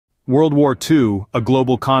World War II, a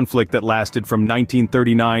global conflict that lasted from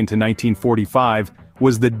 1939 to 1945,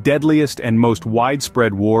 was the deadliest and most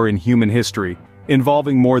widespread war in human history,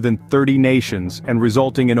 involving more than 30 nations and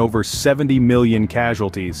resulting in over 70 million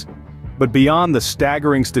casualties. But beyond the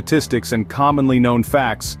staggering statistics and commonly known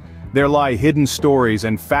facts, there lie hidden stories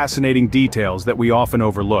and fascinating details that we often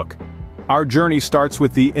overlook. Our journey starts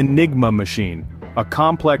with the Enigma Machine, a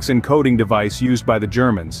complex encoding device used by the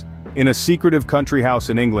Germans. In a secretive country house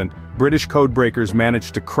in England, British codebreakers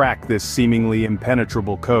managed to crack this seemingly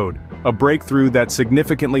impenetrable code, a breakthrough that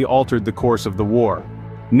significantly altered the course of the war.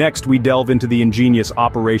 Next, we delve into the ingenious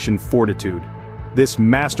Operation Fortitude. This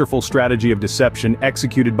masterful strategy of deception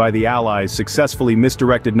executed by the Allies successfully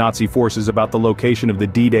misdirected Nazi forces about the location of the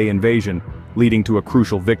D-Day invasion, leading to a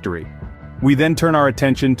crucial victory. We then turn our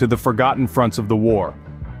attention to the forgotten fronts of the war.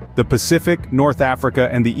 The Pacific, North Africa,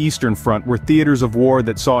 and the Eastern Front were theaters of war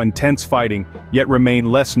that saw intense fighting, yet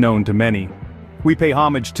remain less known to many. We pay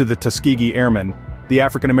homage to the Tuskegee Airmen, the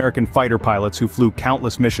African-American fighter pilots who flew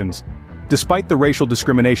countless missions. Despite the racial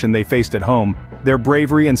discrimination they faced at home, their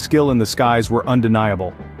bravery and skill in the skies were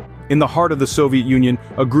undeniable. In the heart of the Soviet Union,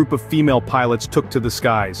 a group of female pilots took to the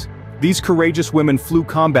skies. These courageous women flew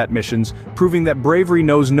combat missions, proving that bravery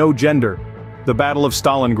knows no gender. The Battle of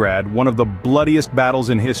Stalingrad, one of the bloodiest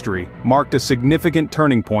battles in history, marked a significant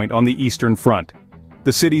turning point on the Eastern Front.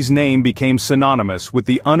 The city's name became synonymous with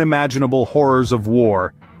the unimaginable horrors of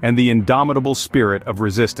war and the indomitable spirit of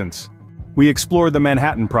resistance. We explore the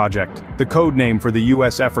Manhattan Project, the code name for the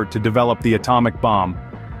US effort to develop the atomic bomb.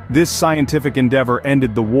 This scientific endeavor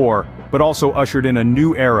ended the war, but also ushered in a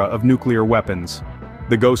new era of nuclear weapons.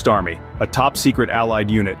 The Ghost Army, a top-secret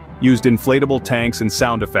Allied unit, used inflatable tanks and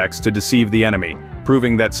sound effects to deceive the enemy,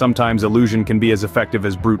 proving that sometimes illusion can be as effective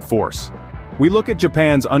as brute force. We look at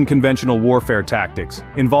Japan's unconventional warfare tactics,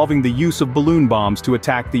 involving the use of balloon bombs to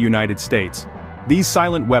attack the United States. These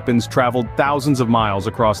silent weapons traveled thousands of miles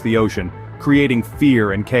across the ocean, creating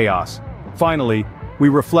fear and chaos. Finally, we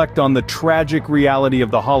reflect on the tragic reality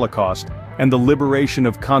of the Holocaust and the liberation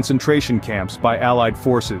of concentration camps by Allied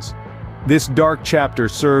forces. This dark chapter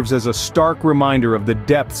serves as a stark reminder of the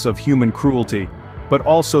depths of human cruelty, but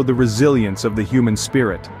also the resilience of the human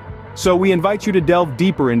spirit. So we invite you to delve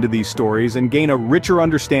deeper into these stories and gain a richer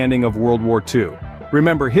understanding of World War II.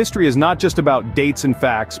 Remember, history is not just about dates and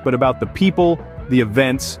facts, but about the people, the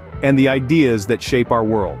events, and the ideas that shape our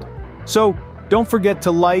world. So, don't forget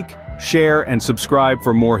to like, share, and subscribe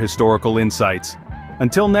for more historical insights.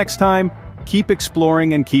 Until next time, keep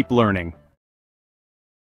exploring and keep learning.